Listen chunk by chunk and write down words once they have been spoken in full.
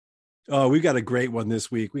Oh, we got a great one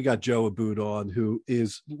this week. We got Joe Abboud on, who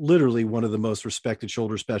is literally one of the most respected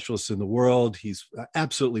shoulder specialists in the world. He's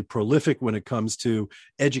absolutely prolific when it comes to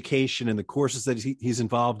education and the courses that he's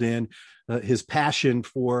involved in. His passion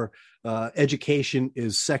for education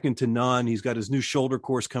is second to none. He's got his new shoulder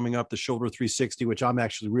course coming up, the Shoulder 360, which I'm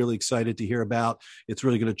actually really excited to hear about. It's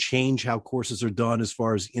really going to change how courses are done as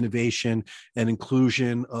far as innovation and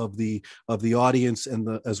inclusion of the audience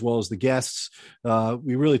and as well as the guests.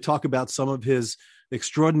 We really talk about some of his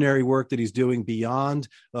extraordinary work that he's doing beyond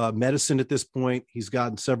medicine at this point. He's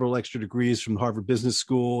gotten several extra degrees from Harvard Business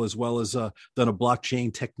School, as well as done a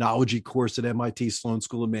blockchain technology course at MIT Sloan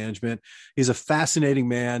School of Management. He's a fascinating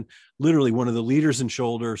man, literally one of the leaders in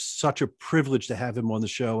shoulder. Such a privilege to have him on the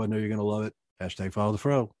show. I know you're going to love it. Hashtag follow the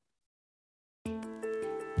fro.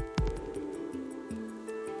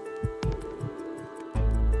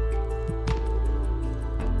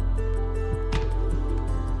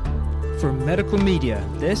 From Medical Media,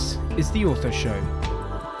 this is The Ortho Show.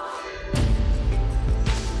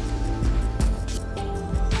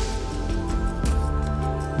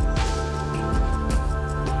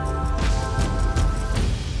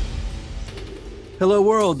 Hello,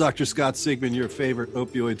 world. Dr. Scott Sigman, your favorite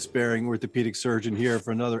opioid-sparing orthopedic surgeon, here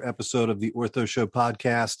for another episode of the Ortho Show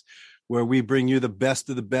podcast, where we bring you the best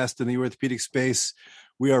of the best in the orthopedic space.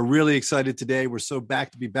 We are really excited today. We're so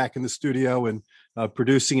back to be back in the studio and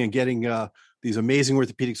producing and getting these amazing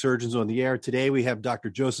orthopedic surgeons on the air. Today, we have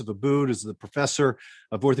Dr. Joseph Abboud, who's the professor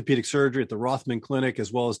of orthopedic surgery at the Rothman Clinic,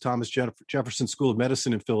 as well as Thomas Jefferson School of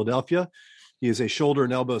Medicine in Philadelphia. He is a shoulder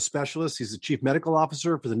and elbow specialist. He's the chief medical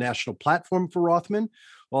officer for the national platform for Rothman,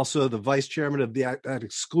 also the vice chairman of that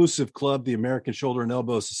exclusive club, the American Shoulder and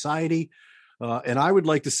Elbow Society. And I would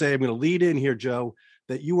like to say, I'm going to lead in here, Joe,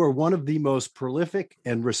 that you are one of the most prolific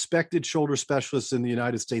and respected shoulder specialists in the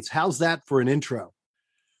United States. How's that for an intro?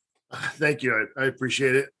 Thank you. I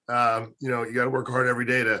appreciate it. You got to work hard every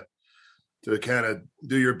day to kind of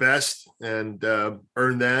do your best and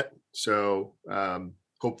earn that. So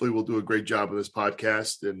hopefully we'll do a great job of this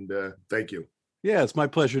podcast. And thank you. Yeah, it's my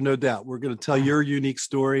pleasure. No doubt. We're going to tell your unique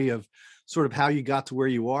story of sort of how you got to where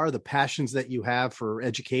you are, the passions that you have for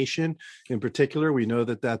education in particular. We know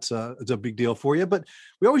that it's a big deal for you, but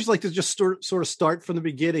we always like to just sort of start from the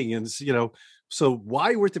beginning. And, so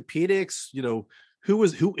why orthopedics?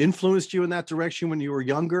 Who influenced you in that direction when you were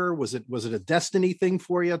younger? Was it a destiny thing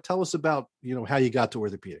for you? Tell us about, how you got to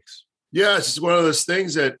orthopedics. Yeah, it's one of those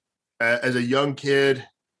things that as a young kid,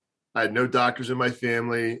 I had no doctors in my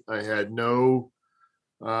family. I had no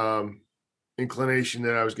inclination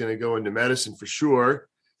that I was going to go into medicine for sure.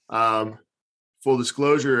 Full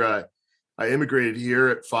disclosure, I immigrated here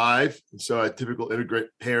at 5. And so I had typical immigrant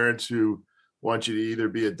parents who want you to either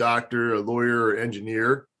be a doctor, a lawyer, or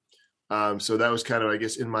engineer. So that was kind of, I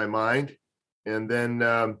guess, in my mind. And then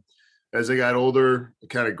as I got older, I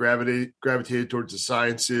kind of gravitated towards the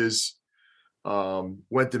sciences,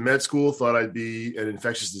 went to med school, thought I'd be an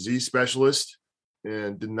infectious disease specialist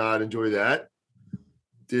and did not enjoy that.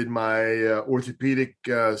 Did my orthopedic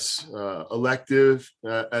elective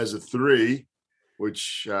as a 3,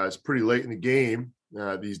 which is pretty late in the game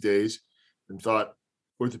these days, and thought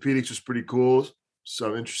orthopedics was pretty cool.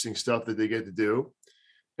 Some interesting stuff that they get to do.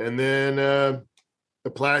 And then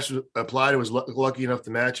applied and was lucky enough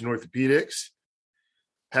to match in orthopedics.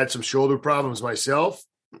 Had some shoulder problems myself.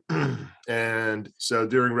 And so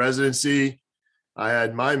during residency, I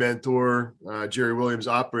had my mentor, Jerry Williams,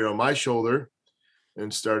 operate on my shoulder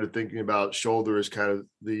and started thinking about shoulder as kind of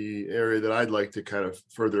the area that I'd like to kind of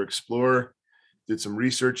further explore. Did some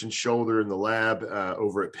research in shoulder in the lab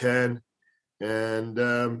over at Penn,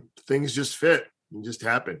 and things just fit and just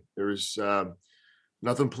happened. There was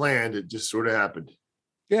nothing planned. It just sort of happened.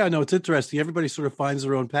 Yeah, no, it's interesting. Everybody sort of finds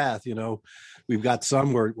their own path. We've got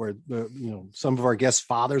some where some of our guest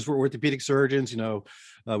fathers were orthopedic surgeons.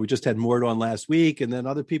 We just had Mort on last week, and then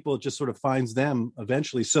other people, it just sort of finds them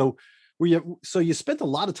eventually. So you spent a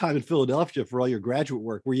lot of time in Philadelphia for all your graduate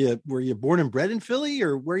work. Were you born and bred in Philly,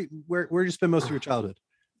 or where did you spend most of your childhood?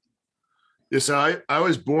 Yes, I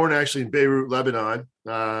was born actually in Beirut, Lebanon.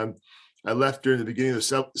 I left during the beginning of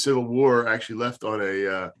the Civil War. I actually left on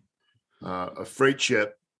a freight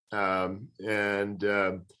ship and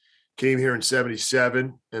came here in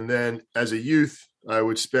 1977. And then as a youth, I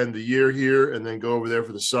would spend the year here and then go over there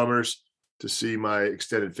for the summers to see my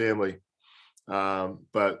extended family.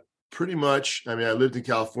 But pretty much, I lived in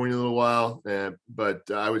California a little while,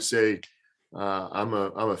 but I would say I'm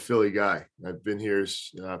a Philly guy. I've been here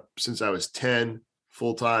since I was 10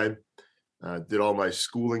 full time. Did all my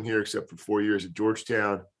schooling here except for 4 years at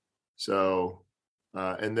Georgetown. So,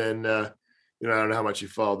 and then I don't know how much you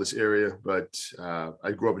follow this area, but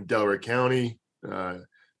I grew up in Delaware County.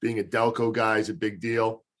 Being a Delco guy is a big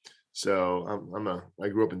deal. So I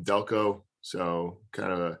grew up in Delco, so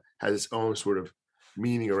kind of has its own sort of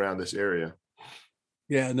meaning around this area.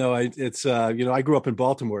 Yeah, no, it's I grew up in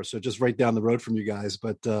Baltimore, so just right down the road from you guys.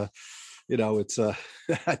 But it's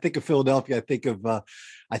I think of Philadelphia, I think of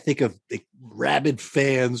the rabid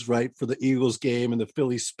fans, right, for the Eagles game and the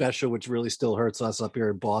Philly special, which really still hurts us up here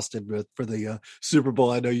in Boston. But for the Super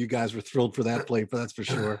Bowl, I know you guys were thrilled for that play, but that's for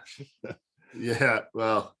sure. Yeah,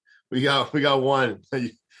 well, we got one.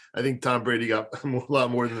 I think Tom Brady got a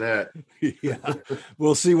lot more than that. Yeah,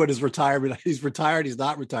 we'll see what his retirement. He's retired. He's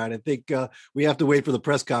not retired. I think we have to wait for the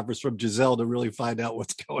press conference from Giselle to really find out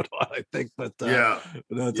what's going on. I think, but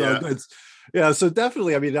it's all good. Yeah, so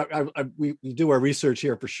definitely. I mean, we do our research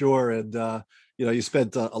here for sure, and you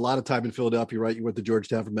spent a lot of time in Philadelphia, right? You went to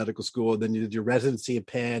Georgetown for medical school, and then you did your residency at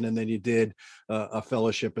Penn, and then you did a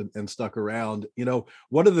fellowship and stuck around.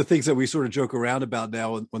 One of the things that we sort of joke around about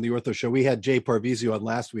now on the Ortho Show, we had Jay Parvizi on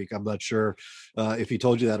last week. I'm not sure if he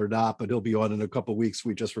told you that or not, but he'll be on in a couple of weeks.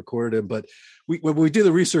 We just recorded him, but when we do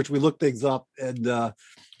the research, we look things up, and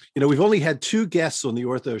we've only had 2 guests on the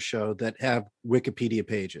Ortho Show that have Wikipedia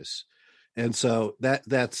pages. And so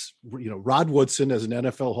that's Rod Woodson as an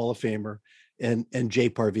NFL Hall of Famer and Jay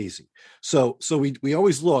Parvizi. So we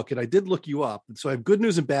always look, and I did look you up. And so I have good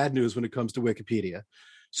news and bad news when it comes to Wikipedia.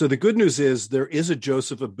 So the good news is there is a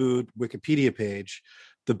Joseph Abboud Wikipedia page.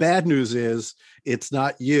 The bad news is it's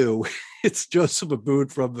not you. It's Joseph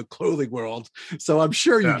Abboud from the clothing world. So I'm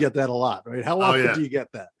sure you get that a lot, right? How often do you get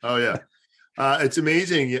that? Oh, yeah. It's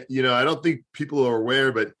amazing. I don't think people are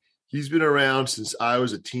aware, but he's been around since I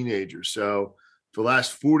was a teenager. So for the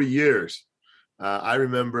last 40 years, I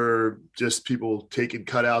remember just people taking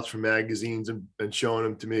cutouts from magazines and showing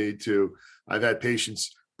them to me. I've had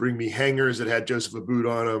patients bring me hangers that had Joseph Abboud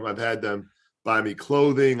on them. I've had them buy me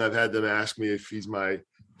clothing. I've had them ask me if he's my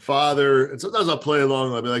father. And sometimes I'll play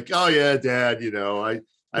along. I'll be like, oh yeah, Dad,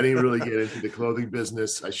 I didn't really get into the clothing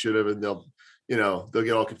business. I should have. And they'll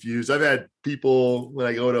get all confused. I've had people, when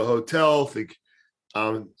I go to a hotel, think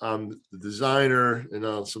I'm the designer, and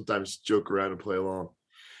I'll sometimes joke around and play along.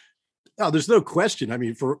 Oh, there's no question. I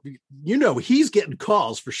mean, he's getting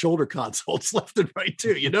calls for shoulder consults left and right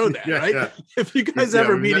too. You know that, right? Yeah. If you guys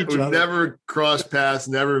ever meet each other, we've never crossed paths,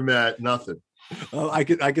 never met, nothing. I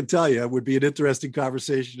can tell you, it would be an interesting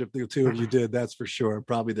conversation if the 2 of you did. That's for sure.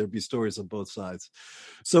 Probably there'd be stories on both sides.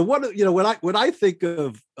 So when I think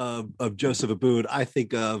of Joseph Abboud, I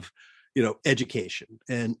think of education,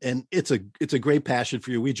 and it's a great passion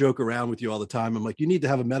for you. We joke around with you all the time. I'm like, you need to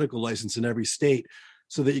have a medical license in every state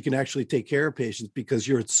so that you can actually take care of patients, because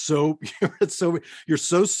you're so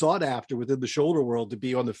sought after within the shoulder world to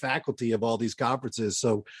be on the faculty of all these conferences.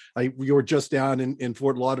 So you were just down in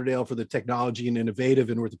Fort Lauderdale for the Technology and Innovative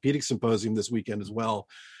and Orthopedic Symposium this weekend as well.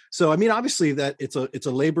 So, I mean, obviously that it's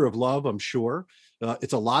a labor of love, I'm sure.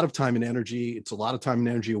 It's a lot of time and energy. It's a lot of time and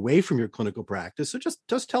energy away from your clinical practice. So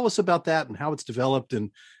just tell us about that and how it's developed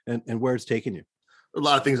and where it's taken you. A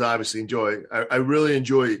lot of things I obviously enjoy. I really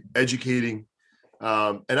enjoy educating.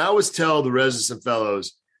 And I always tell the residents and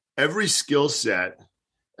fellows, every skill set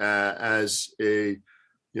as a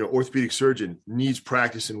orthopedic surgeon needs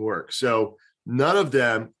practice and work. So none of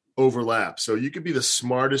them overlap. So you could be the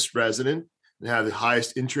smartest resident and have the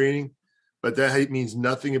highest in training, but that means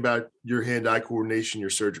nothing about your hand-eye coordination,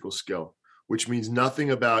 your surgical skill, which means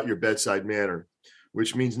nothing about your bedside manner,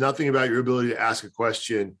 which means nothing about your ability to ask a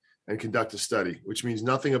question and conduct a study, which means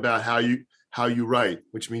nothing about how you write,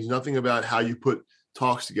 which means nothing about how you put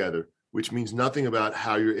talks together, which means nothing about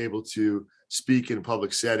how you're able to speak in a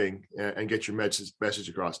public setting and get your message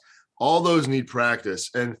across. All those need practice.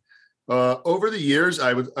 And over the years,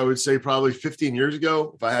 I would say probably 15 years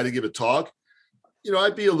ago, if I had to give a talk,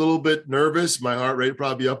 I'd be a little bit nervous. My heart rate would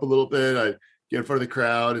probably be up a little bit. I'd get in front of the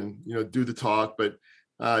crowd and, do the talk, but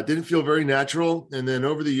it didn't feel very natural. And then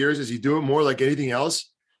over the years, as you do it more like anything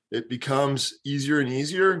else, it becomes easier and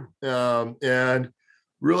easier. And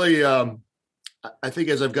really, I think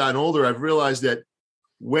as I've gotten older, I've realized that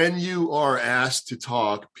when you are asked to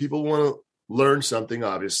talk, people want to learn something,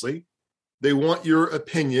 obviously. They want your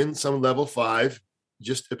opinion, some level 5,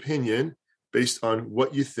 just opinion based on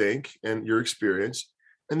what you think and your experience.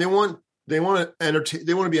 And they want to entertain,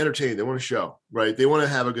 they want to be entertained. They want to show, right? They want to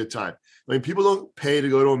have a good time. I mean, people don't pay to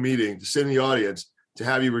go to a meeting, to sit in the audience, to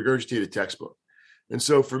have you regurgitate a textbook. And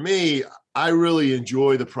so for me, I really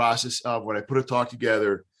enjoy the process of when I put a talk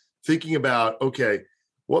together, thinking about, okay,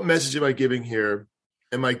 what message am I giving here?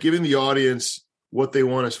 Am I giving the audience what they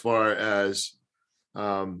want as far as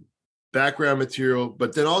background material,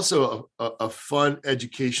 but then also a fun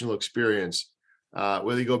educational experience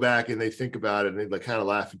where they go back and they think about it and they like kind of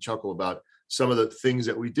laugh and chuckle about some of the things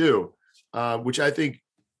that we do, which I think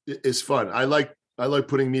is fun. I like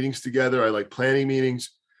putting meetings together. I like planning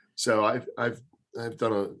meetings. So I've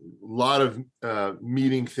done a lot of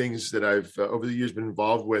meeting things that I've over the years been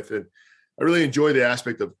involved with, and I really enjoy the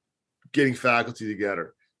aspect of getting faculty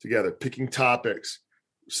together, picking topics,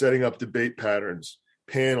 setting up debate patterns,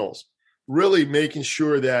 panels, really making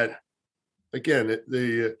sure that, again,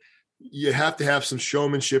 you have to have some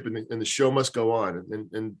showmanship, and the show must go on.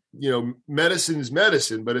 And medicine is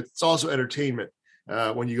medicine, but it's also entertainment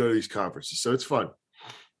when you go to these conferences. So it's fun.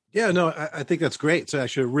 Yeah, no, I think that's great. It's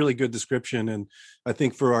actually a really good description. And I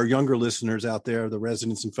think for our younger listeners out there, the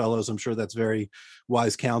residents and fellows, I'm sure that's very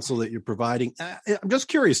wise counsel that you're providing. I'm just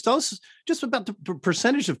curious, tell us just about the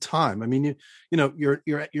percentage of time. I mean, you're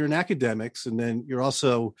in academics, and then you're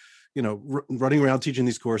also, running around teaching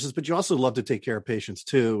these courses, but you also love to take care of patients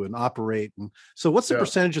too and operate. And so what's the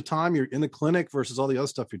percentage of time you're in the clinic versus all the other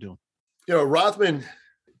stuff you're doing? Rothman,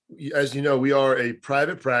 as you know, we are a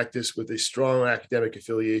private practice with a strong academic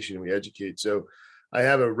affiliation. We educate. So I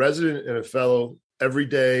have a resident and a fellow every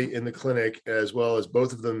day in the clinic, as well as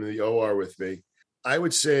both of them in the OR with me. I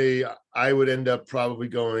would say I would end up probably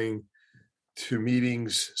going to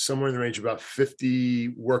meetings somewhere in the range of about 50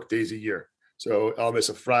 work days a year. So I'll miss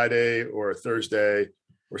a Friday or a Thursday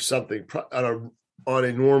or something on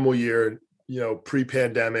a normal year,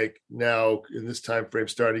 pre-pandemic. Now in this time frame,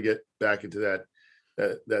 starting to get back into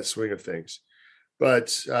that swing of things, but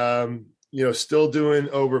still doing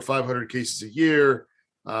over 500 cases a year.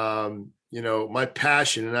 My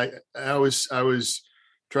passion, and I was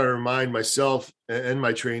trying to remind myself and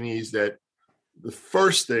my trainees that the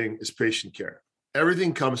first thing is patient care.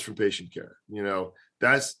 Everything comes from patient care.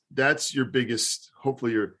 That's your biggest,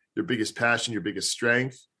 hopefully your biggest passion, your biggest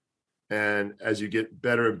strength. And as you get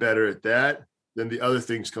better and better at that, then the other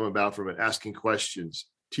things come about from it, asking questions,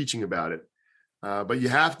 teaching about it. But you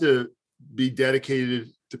have to be dedicated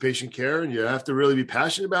to patient care, and you have to really be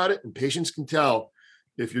passionate about it. And patients can tell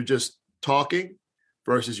if you're just talking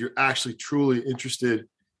versus you're actually truly interested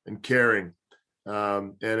and caring.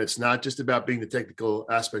 And it's not just about being the technical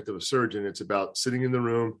aspect of a surgeon. It's about sitting in the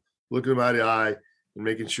room, looking them eye to eye, and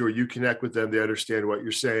making sure you connect with them. They understand what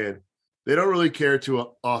you're saying. They don't really care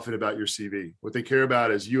too often about your CV. What they care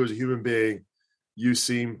about is you as a human being. You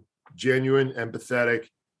seem genuine, empathetic.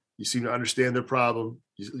 You seem to understand their problem.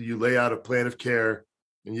 You lay out a plan of care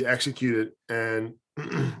and you execute it, and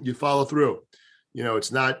you follow through.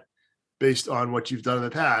 It's not based on what you've done in the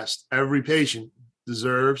past. Every patient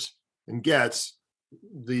deserves and gets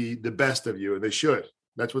the best of you, and they should.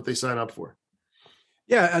 That's what they sign up for.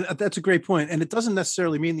 Yeah, and that's a great point. And it doesn't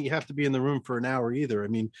necessarily mean that you have to be in the room for an hour either. I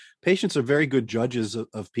mean, patients are very good judges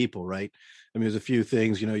of people, right? I mean, there's a few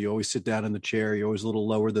things, you always sit down in the chair. You're always a little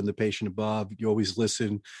lower than the patient above. You always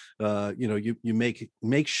listen. You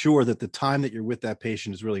make sure that the time that you're with that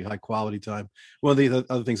patient is really high quality time. One of the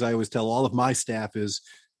other things I always tell all of my staff is,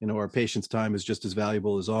 our patient's time is just as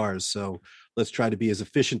valuable as ours. So let's try to be as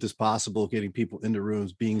efficient as possible, getting people into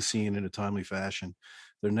rooms, being seen in a timely fashion.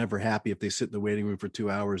 They're never happy if they sit in the waiting room for 2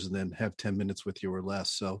 hours and then have 10 minutes with you or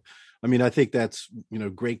less. So, I mean, I think that's,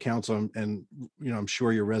 great counsel. And, I'm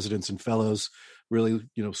sure your residents and fellows really,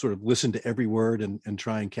 sort of listen to every word and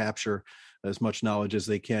try and capture as much knowledge as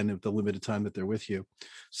they can at the limited time that they're with you.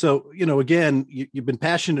 So, again, you've been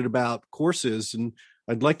passionate about courses, and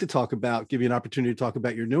I'd like to give you an opportunity to talk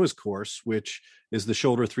about your newest course, which is the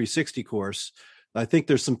Shoulder 360 course. I think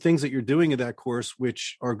there's some things that you're doing in that course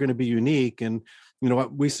which are going to be unique. And,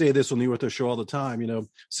 we say this on the Ortho Show all the time,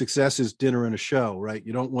 success is dinner and a show, right?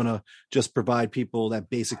 You don't want to just provide people that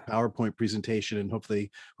basic PowerPoint presentation and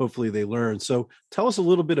hopefully they learn. So tell us a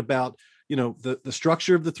little bit about, the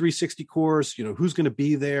structure of the 360 course, who's going to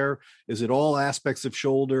be there. Is it all aspects of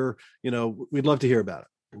shoulder? We'd love to hear about it.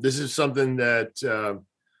 This is something that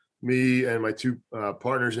me and my two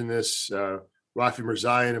partners in this, Rafi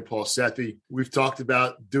Mirzayan and Paul Sethi, we've talked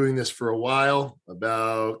about doing this for a while.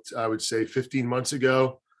 About, I would say, 15 months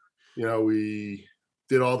ago. We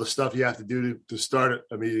did all the stuff you have to do to start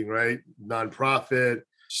a meeting, right? Nonprofit,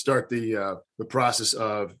 start the process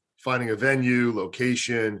of finding a venue,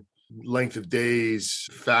 location, length of days,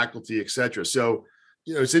 faculty, etc. So,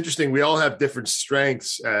 it's interesting. We all have different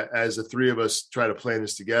strengths as the three of us try to plan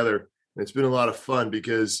this together. And it's been a lot of fun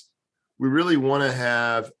because we really want to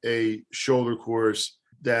have a shoulder course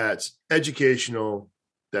that's educational,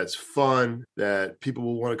 that's fun, that people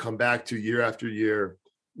will want to come back to year after year.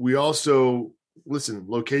 We also,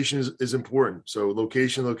 location is important. So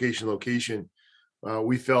location.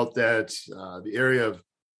 we felt that the area of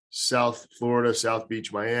South Florida, South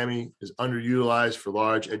Beach, Miami is underutilized for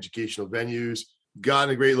large educational venues. Got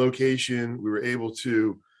in a great location. We were able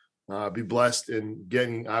to be blessed in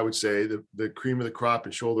getting, I would say, the cream of the crop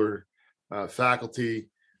and shoulder faculty.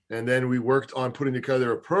 And then we worked on putting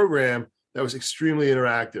together a program that was extremely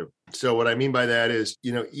interactive. So what I mean by that is,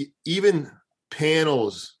 even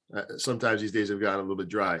panels sometimes these days have gotten a little bit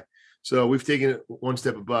dry. So we've taken it one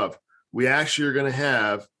step above. We actually are going to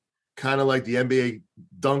have kind of like the NBA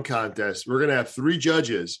dunk contest. We're going to have 3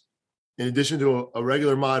 judges in addition to a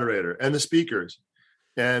regular moderator and the speakers.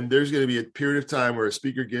 And there's going to be a period of time where a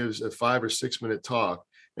speaker gives a 5 or 6 minute talk,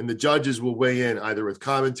 and the judges will weigh in either with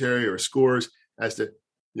commentary or scores as to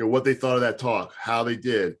what they thought of that talk, how they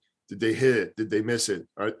did they hit it, did they miss it,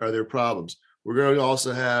 are there problems. We're going to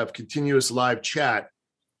also have continuous live chat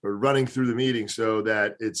or running through the meeting so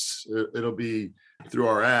that it'll be through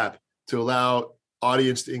our app to allow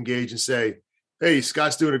audience to engage and say, hey,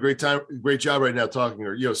 Scott's doing a great job right now talking,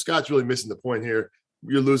 or Scott's really missing the point here.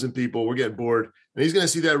 You're losing people. We're getting bored. And he's going to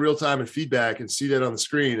see that real time and feedback and see that on the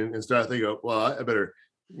screen and start thinking, well, I better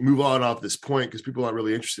move on off this point because people aren't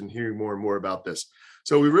really interested in hearing more and more about this.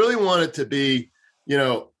 So we really want it to be,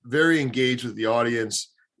 very engaged with the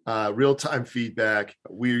audience, real-time feedback.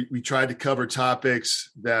 We tried to cover topics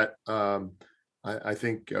that I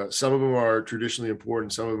think some of them are traditionally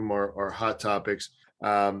important. Some of them are hot topics.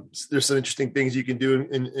 There's some interesting things you can do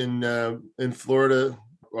in Florida.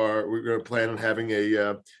 We're going to plan on having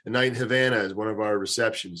a night in Havana as one of our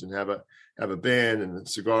receptions and have a band and a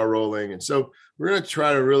cigar rolling. And so we're going to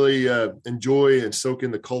try to really enjoy and soak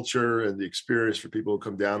in the culture and the experience for people who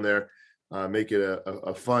come down there, make it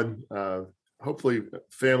a fun, hopefully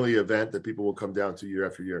family event that people will come down to year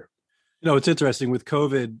after year. It's interesting with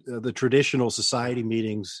COVID, the traditional society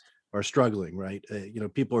meetings are struggling, right?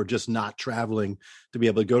 People are just not traveling to be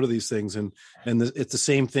able to go to these things. And it's the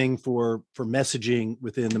same thing for messaging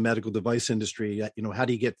within the medical device industry. How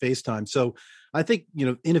do you get FaceTime? So I think,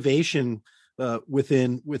 innovation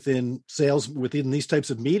within sales, within these types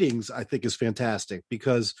of meetings, I think is fantastic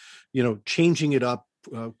because, changing it up,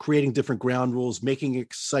 creating different ground rules, making it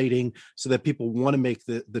exciting so that people want to make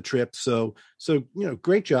the trip. So,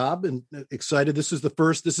 great job and excited. This is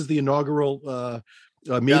the inaugural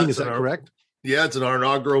meeting. Is that correct? Yeah, it's our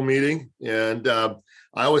inaugural meeting. And I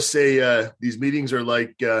always say these meetings are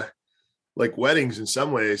like weddings in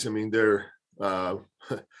some ways. I mean, they're a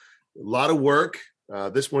lot of work.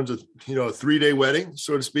 This one's a 3-day wedding,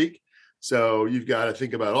 so to speak. So you've got to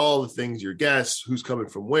think about all the things, your guests, who's coming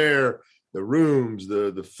from where, the rooms,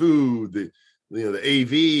 the food, the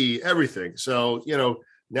AV, everything. So,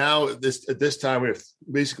 now at this time we have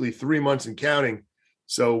basically 3 months and counting.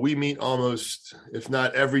 So we meet almost, if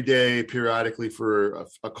not every day, periodically for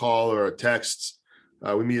a call or a text.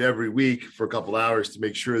 We meet every week for a couple hours to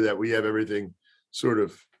make sure that we have everything sort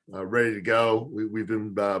of ready to go. We've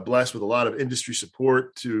been blessed with a lot of industry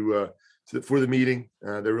support for the meeting.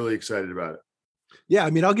 They're really excited about it. Yeah, I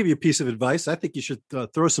mean, I'll give you a piece of advice. I think you should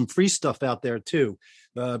throw some free stuff out there too.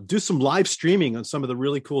 Do some live streaming on some of the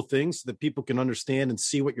really cool things so that people can understand and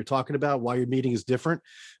see what you're talking about, why your meeting is different,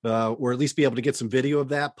 or at least be able to get some video of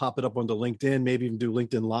that, pop it up onto LinkedIn, maybe even do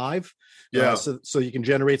LinkedIn Live. Yeah. So you can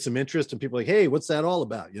generate some interest and people are like, hey, what's that all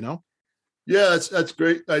about? Yeah, that's a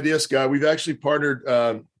great idea, Scott. We've actually partnered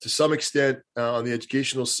to some extent on the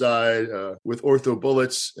educational side with Ortho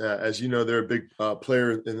Bullets. As you know, they're a big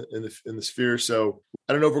player in the sphere. So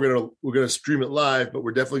I don't know if we're gonna stream it live, but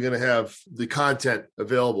we're definitely gonna have the content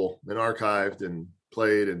available and archived and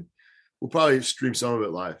played, and we'll probably stream some of it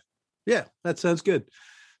live. Yeah, that sounds good.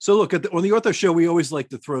 So look, on the Ortho Show, we always like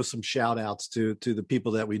to throw some shout outs to the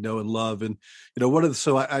people that we know and love. And,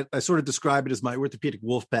 I sort of describe it as my orthopedic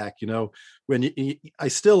wolf pack, when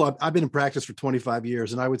I've been in practice for 25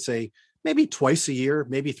 years, and I would say maybe twice a year,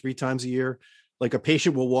 maybe 3 times a year, like a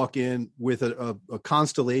patient will walk in with a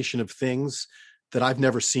constellation of things that I've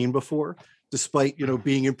never seen before, despite,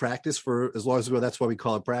 being in practice for as long as ago. That's why we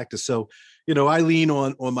call it practice. So, I lean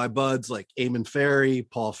on my buds like Eamon Ferry,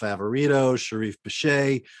 Paul Favorito, Sharif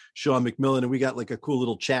Bichet, Sean McMillan, and we got like a cool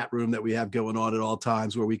little chat room that we have going on at all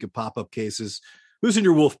times where we could pop up cases. Who's in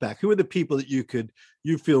your wolf pack? Who are the people that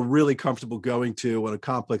you feel really comfortable going to on a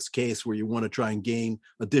complex case where you want to try and gain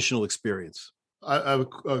additional experience? I have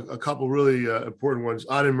a couple really important ones.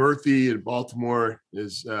 Anand Murthy in Baltimore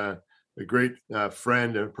is a great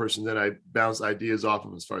friend and a person that I bounce ideas off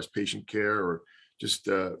of as far as patient care or just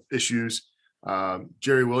issues.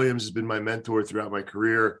 Jerry Williams has been my mentor throughout my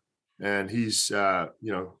career, and he's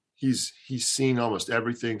seen almost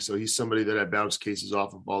everything. So he's somebody that I bounce cases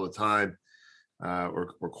off of all the time.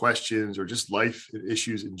 or questions or just life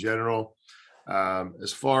issues in general.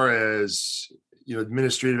 As far as,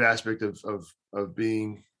 administrative aspect of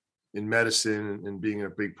being in medicine and being in a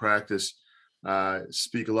big practice,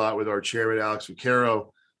 speak a lot with our chairman, Alex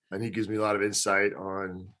Vaquero, and he gives me a lot of insight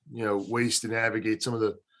on, ways to navigate some of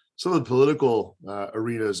the political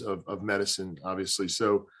arenas of medicine, obviously.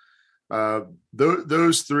 So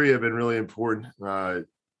those three have been really important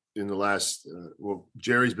in the last,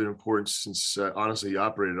 Jerry's been important since, honestly, he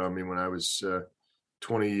operated on me when I was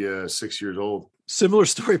 26 years old. Similar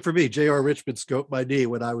story for me. J.R. Richmond scoped my knee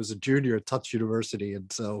when I was a junior at Tufts University.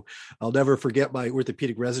 And so I'll never forget my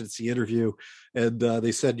orthopedic residency interview. And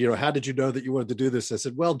they said, how did you know that you wanted to do this? I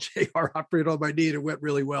said, well, J.R. operated on my knee and it went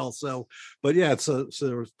really well. So, but yeah, so it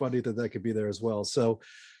was funny that could be there as well. So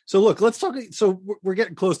look, let's talk. So we're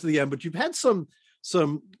getting close to the end, but you've had some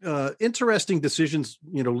interesting decisions,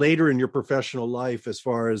 later in your professional life, as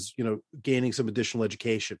far as, gaining some additional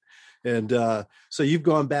education. And so you've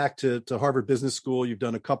gone back to Harvard Business School. You've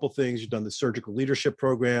done a couple things. You've done the surgical leadership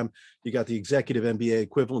program. You got the executive MBA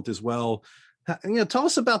equivalent as well. Tell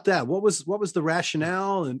us about that. What was the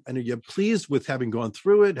rationale? And are you pleased with having gone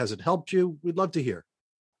through it? Has it helped you? We'd love to hear.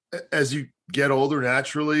 As you get older,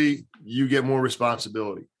 naturally, you get more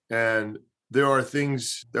responsibility. And there are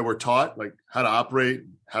things that we're taught, like how to operate,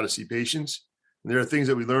 how to see patients. And there are things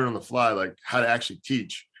that we learn on the fly, like how to actually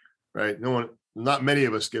teach, right? Not many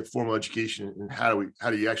of us get formal education in how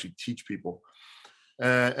do you actually teach people.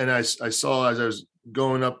 And I saw, as I was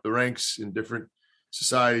going up the ranks in different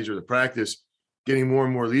societies or the practice, getting more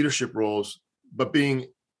and more leadership roles, but being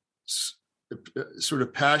sort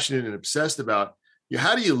of passionate and obsessed about,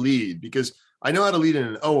 how do you lead? Because I know how to lead in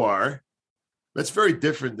an OR. That's very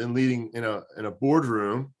different than leading in a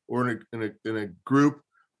boardroom or in a group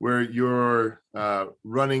where you're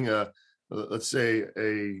running let's say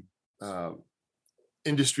a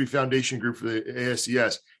industry foundation group for the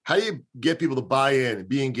ASCS. How do you get people to buy in and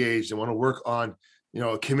be engaged and want to work on,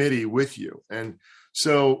 a committee with you? And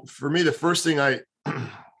so for me, the first thing I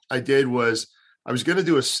did was I was going to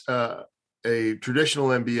do a traditional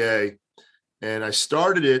MBA, and I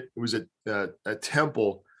started it. It was at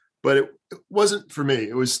Temple, but it wasn't for me.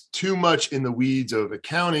 It was too much in the weeds of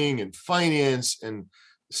accounting and finance and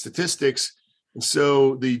statistics. And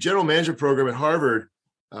so the general management program at Harvard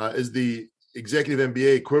is the executive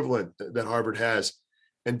MBA equivalent that Harvard has.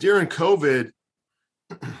 And during COVID,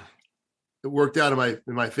 it worked out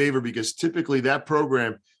in my favor, because typically that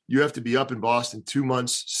program, you have to be up in Boston 2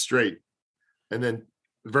 months straight and then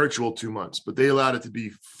virtual 2 months, but they allowed it to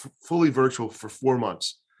be fully virtual for 4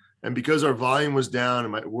 months. And because our volume was down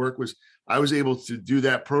and my work I was able to do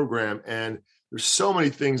that program. And there's so many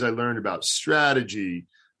things I learned about strategy,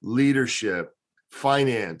 leadership,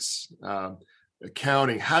 finance,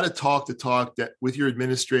 accounting, how to talk that with your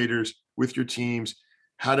administrators, with your teams,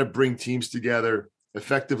 how to bring teams together,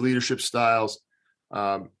 effective leadership styles.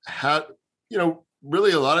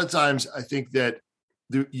 Really a lot of times I think that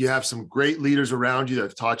you have some great leaders around you that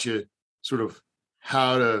have taught you sort of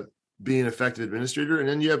how to be an effective administrator. And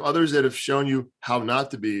then you have others that have shown you how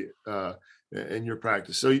not to be in your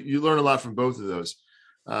practice. So you learn a lot from both of those.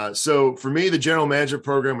 So for me, the general management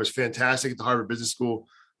program was fantastic at the Harvard Business School.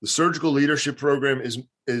 The surgical leadership program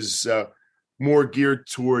is more geared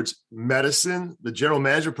towards medicine. The general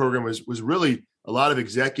management program was really a lot of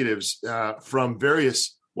executives from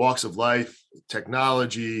various walks of life,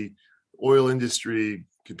 technology, oil industry,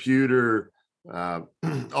 computer,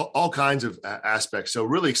 all kinds of aspects. So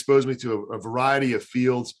really exposed me to a variety of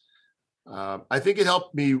fields. I think it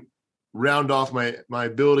helped me round off my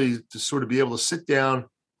ability to sort of be able to sit down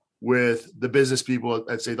with the business people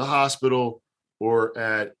at, say, the hospital or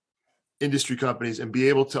at industry companies and be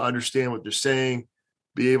able to understand what they're saying,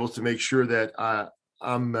 be able to make sure that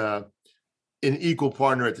I'm an equal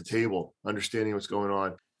partner at the table, understanding what's going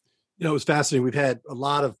on. It was fascinating. We've had a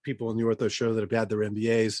lot of people on the Ortho Show that have had their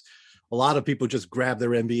MBAs. A lot of people just grab their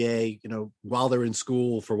MBA, while they're in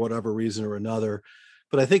school for whatever reason or another.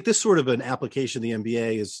 But I think this sort of an application of the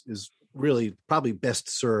MBA is really probably best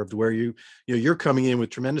served where you're coming in with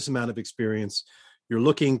tremendous amount of experience. You're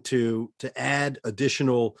looking to add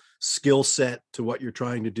additional skill set to what you're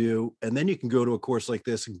trying to do. And then you can go to a course like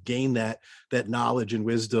this and gain that knowledge and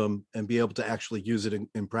wisdom and be able to actually use it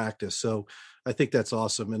in practice. So I think that's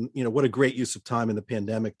awesome. And, what a great use of time in the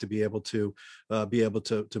pandemic to be able to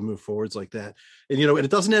move forwards like that. And, and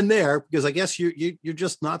it doesn't end there, because I guess you're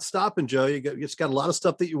just not stopping, Joe. You just got a lot of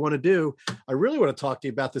stuff that you want to do. I really want to talk to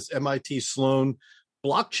you about this MIT Sloan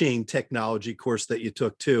blockchain technology course that you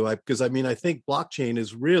took too, because I think blockchain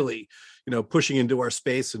is really, pushing into our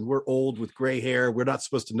space, and we're old with gray hair. We're not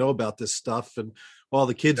supposed to know about this stuff, and all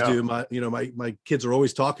the kids do. My kids are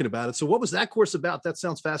always talking about it. So what was that course about? That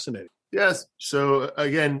sounds fascinating. Yes. So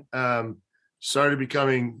again, started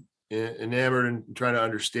becoming enamored and trying to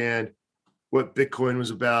understand what Bitcoin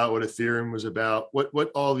was about, what Ethereum was about,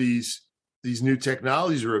 what all these new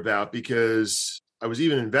technologies are about, because I was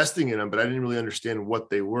even investing in them, but I didn't really understand what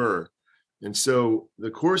they were. And so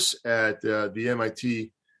the course at the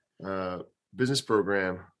MIT business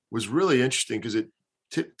program was really interesting because it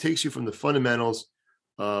takes you from the fundamentals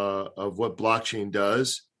of what blockchain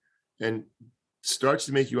does and starts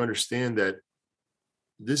to make you understand that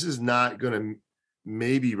this is not going to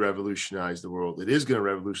maybe revolutionize the world. It is going to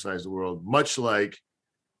revolutionize the world, much like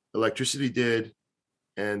electricity did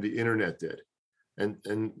and the internet did. And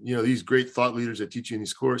these great thought leaders that teach you in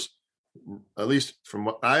these courses, at least from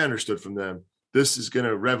what I understood from them, this is going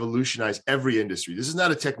to revolutionize every industry. This is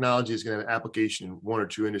not a technology that's going to have application in one or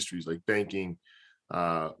two industries like banking.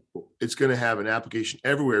 It's going to have an application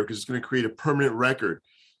everywhere because it's going to create a permanent record.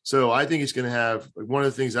 So I think it's going to have, like, one of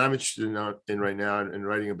the things I'm interested in right now and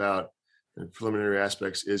writing about in preliminary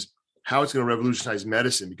aspects is how it's going to revolutionize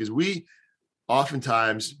medicine, because we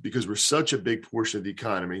oftentimes, because we're such a big portion of the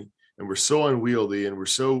economy and we're so unwieldy and we're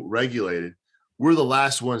so regulated, we're the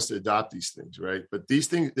last ones to adopt these things, right? But these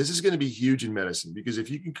things, this is going to be huge in medicine, because if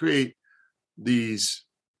you can create these,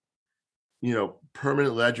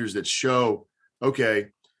 permanent ledgers that show, okay,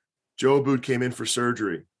 Joe Abboud came in for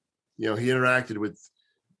surgery, he interacted with,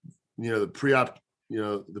 the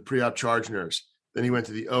pre-op charge nurse, then he went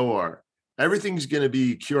to the OR. Everything's going to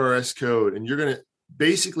be QRS code, and they're going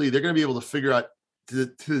to be able to figure out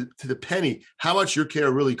to the penny how much your care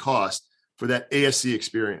really cost for that ASC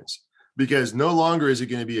experience. Because no longer is it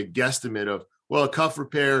going to be a guesstimate of, well, a cuff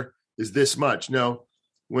repair is this much. No,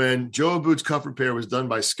 when Joe Abboud's cuff repair was done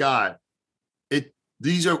by Scott,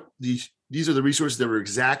 these are the resources that were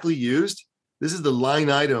exactly used. This is the line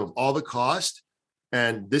item of all the cost,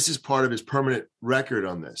 and this is part of his permanent record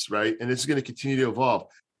on this, right? And it's going to continue to evolve.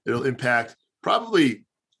 It'll impact probably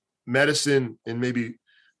medicine in maybe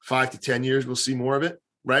 5 to 10 years. We'll see more of it,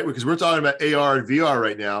 right? Because we're talking about AR and VR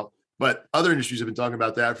right now, but other industries have been talking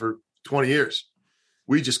about that for 20 years.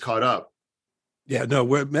 We just caught up. Yeah, no,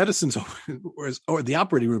 where medicine's, or the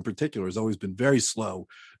operating room in particular, has always been very slow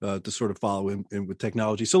to sort of follow in with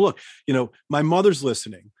technology. So look, my mother's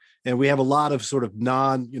listening, and we have a lot of sort of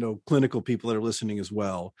clinical people that are listening as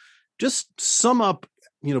well. Just sum up,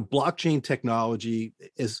 blockchain technology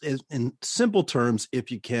is in simple terms,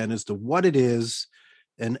 if you can, as to what it is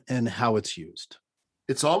and how it's used.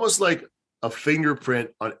 It's almost like a fingerprint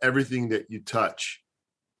on everything that you touch.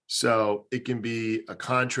 So it can be a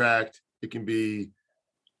contract, it can be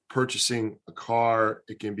purchasing a car,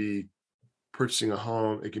 it can be purchasing a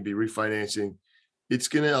home, it can be refinancing. It's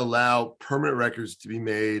going to allow permanent records to be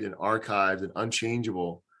made and archived and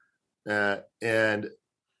unchangeable. And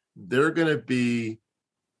they're going to be,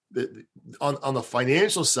 on the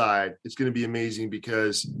financial side, it's going to be amazing,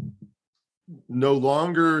 because no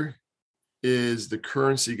longer is the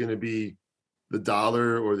currency going to be the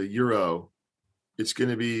dollar or the euro. It's going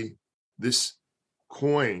to be this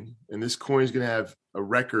coin, and this coin is going to have a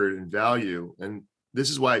record and value. And this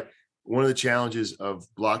is why one of the challenges of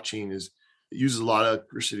blockchain is it uses a lot of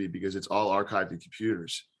electricity, because it's all archived in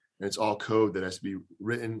computers, and it's all code that has to be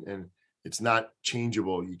written, and it's not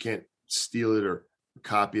changeable. You can't steal it or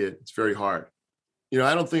copy it. It's very hard.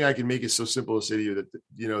 I don't think I can make it so simple to say to you that,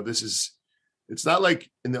 it's not like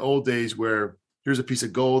in the old days where here's a piece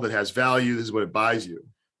of gold that has value. This is what it buys you.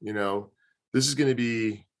 This is going to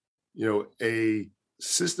be, a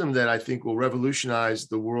system that I think will revolutionize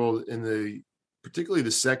the world in particularly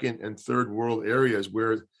the second and third world areas,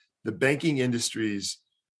 where the banking industries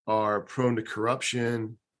are prone to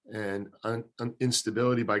corruption and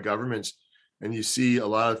instability by governments. And you see a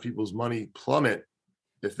lot of people's money plummet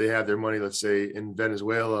if they have their money, let's say, in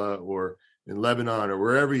Venezuela or in Lebanon or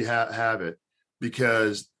wherever you have it,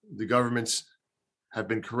 because the governments have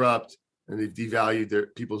been corrupt and they've devalued their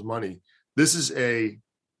people's money. This is a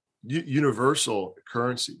universal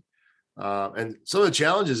currency. And some of the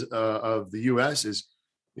challenges of the U.S. is,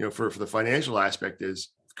 for the financial aspect, is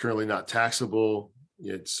currently not taxable.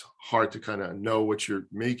 It's hard to kind of know what you're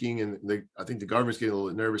making. And I think the government's getting a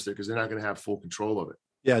little bit nervous there, because they're not going to have full control of it.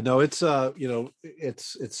 Yeah, no, it's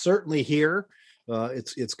it's certainly here.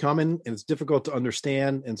 It's coming, and it's difficult to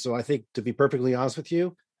understand. And so I think, to be perfectly honest with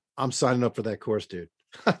you, I'm signing up for that course, dude.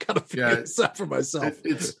 I got to figure this out for myself.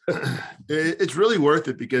 It's really worth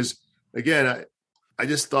it, because, again, I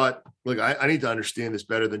just thought, look, I need to understand this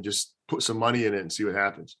better than just put some money in it and see what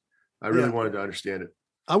happens. I really wanted to understand it.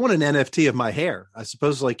 I want an NFT of my hair. I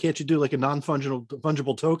suppose, like, can't you do like a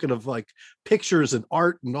non-fungible token of like pictures and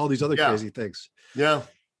art and all these other crazy things? Yeah.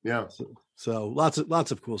 So lots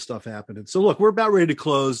of cool stuff happening. So look, we're about ready to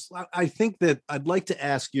close. I think that I'd like to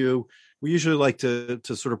ask you, we usually like to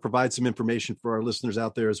sort of provide some information for our listeners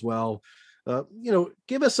out there as well.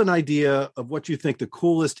 Give us an idea of what you think the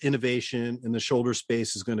coolest innovation in the shoulder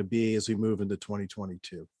space is going to be as we move into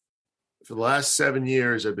 2022. For the last 7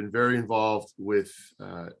 years, I've been very involved with,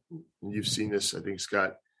 you've seen this, I think,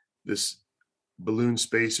 Scott, this balloon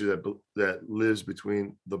spacer that lives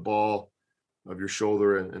between the ball of your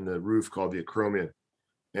shoulder and the roof, called the acromion.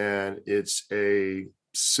 And it's a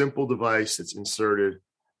simple device that's inserted,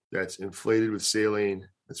 that's inflated with saline,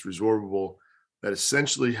 that's resorbable, that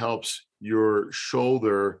essentially helps your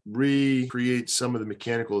shoulder recreate some of the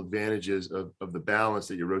mechanical advantages of the balance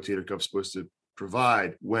that your rotator cuff is supposed to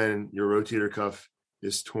provide when your rotator cuff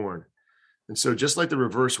is torn. And so just like the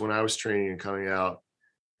reverse, when I was training and coming out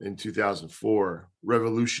in 2004,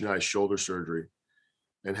 revolutionized shoulder surgery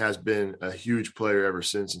and has been a huge player ever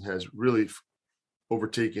since, and has really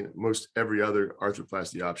overtaken most every other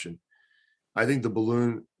arthroplasty option. I think the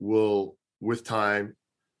balloon will, with time,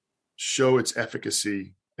 show its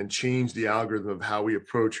efficacy and change the algorithm of how we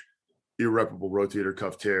approach irreparable rotator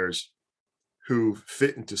cuff tears who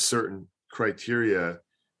fit into certain criteria,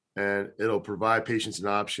 and it'll provide patients an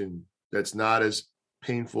option that's not as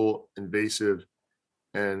painful, invasive,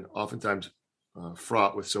 and oftentimes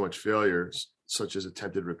fraught with so much failures, such as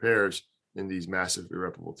attempted repairs in these massive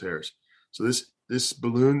irreparable tears. So this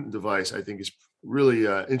balloon device, I think, is really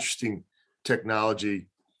interesting technology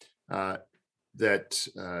that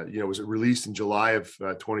was released in July of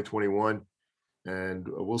 2021, and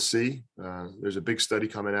we'll see. There's a big study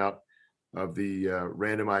coming out of the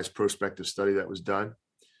randomized prospective study that was done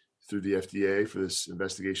through the FDA for this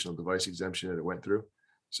investigational device exemption that it went through.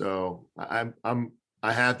 So I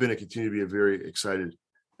have been and continue to be a very excited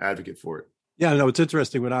advocate for it. Yeah, no, it's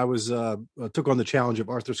interesting. When I was took on the challenge of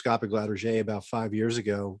arthroscopic Latarjet about 5 years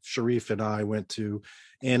ago, Sharif and I went to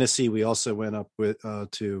Annecy. We also went up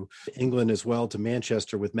to England as well, to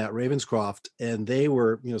Manchester, with Matt Ravenscroft, and they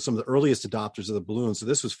were, some of the earliest adopters of the balloon. So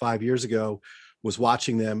this was 5 years ago. Was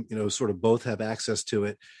watching them, sort of both have access to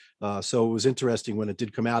it. So it was interesting when it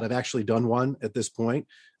did come out. I've actually done one at this point.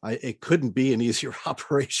 It couldn't be an easier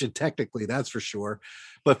operation technically, that's for sure.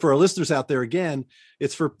 But for our listeners out there, again,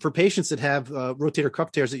 it's for patients that have rotator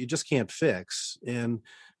cuff tears that you just can't fix. And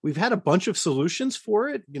we've had a bunch of solutions for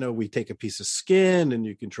it. We take a piece of skin and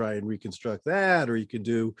you can try and reconstruct that, or you can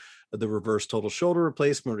do the reverse total shoulder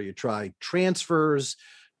replacement, or you try transfers.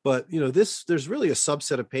 But, there's really a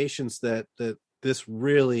subset of patients that this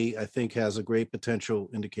really, I think, has a great potential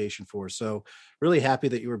indication for. So really happy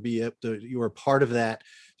that you were part of that,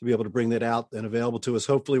 to be able to bring that out and available to us.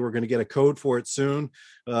 Hopefully we're going to get a code for it soon.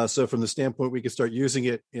 So from the standpoint, we can start using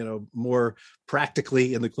it, more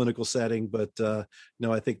practically in the clinical setting. But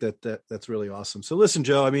no, I think that's really awesome. So listen,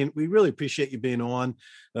 Joe, we really appreciate you being on.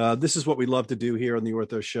 This is what we love to do here on the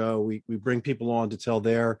Ortho Show. We bring people on to tell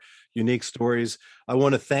their unique stories. I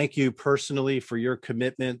want to thank you personally for your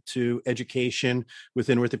commitment to education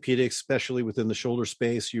within orthopedics, especially within the shoulder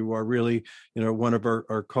space. You are really, one of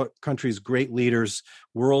our country's great leaders,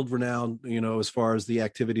 world renowned, as far as the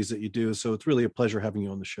activities that you do. So it's really a pleasure having you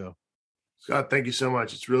on the show. Scott, thank you so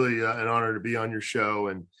much. It's really an honor to be on your show,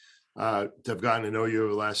 and to have gotten to know you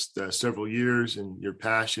over the last several years, and your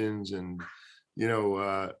passions and,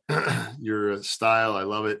 your style. I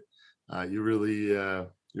love it. You really,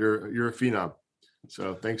 you're a phenom.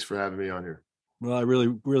 So thanks for having me on here. Well, I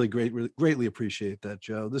really greatly appreciate that,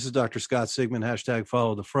 Joe. This is Dr. Scott Sigman,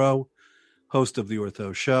 #FollowTheFro, host of the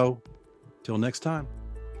Ortho Show. Till next time.